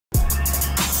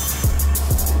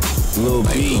Lil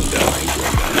B.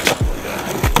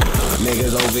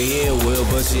 Niggas over here will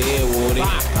bust your head, Whodie.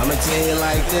 I'ma tell you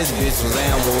like this, bitch was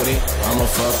down, Whodie. I'ma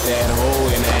fuck that hoe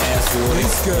in the ass,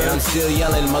 Whodie. And I'm still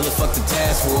yelling, motherfuck the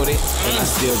task, Whodie. And I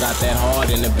still got that hard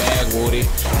in the bag, Whodie.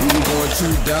 You be going too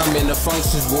dumb in the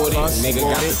functions, Whodie. Nigga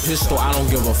got the pistol, I don't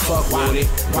give a fuck, Whodie.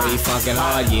 Where you funkin'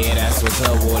 hard, yeah, that's what's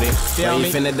up, Whodie. Where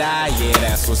you finna die, yeah,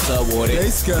 that's what's up, Whodie.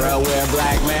 Bro, wear a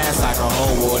black mask like a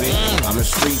hoe, Whodie. I'm a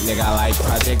street nigga, I like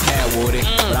Project Cat, Whodie.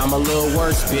 But I'm a little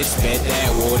worse, bitch, bet that,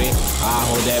 Whodie. I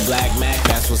hold that black Mac,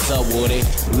 that's what's up, Whodie.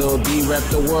 Lil B rep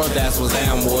the world, that's what's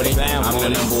am, Whodie. I'm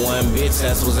the #1 bitch,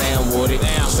 that's what's am, Whodie.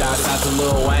 Shouts out to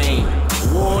Lil Wayne,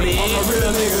 Whodie. All my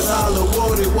real niggas holla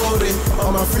Whodie, Whodie.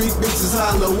 All my freak bitches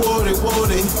holla Whodie,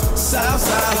 Whodie.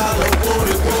 Southside holla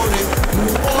Whodie, Whodie.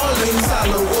 New Orleans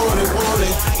holla Whodie,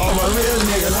 Whodie. All my real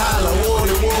niggas holla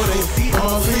Whodie, Whodie.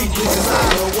 All my freak bitches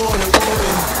holla Whodie,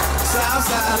 Whodie.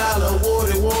 Southside holla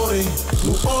Whodie, Whodie.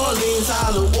 New Orleans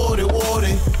holla Whodie,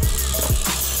 Whodie.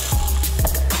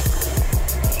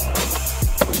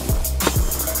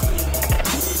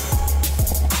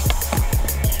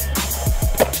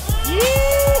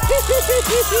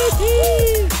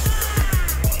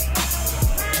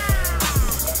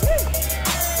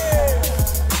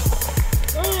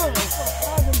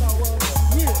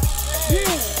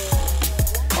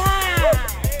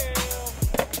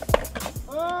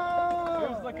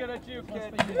 Looking at you, kid. I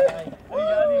need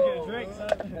to get a drink,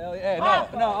 son. Hell yeah.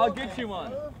 No, I'll get you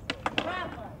one.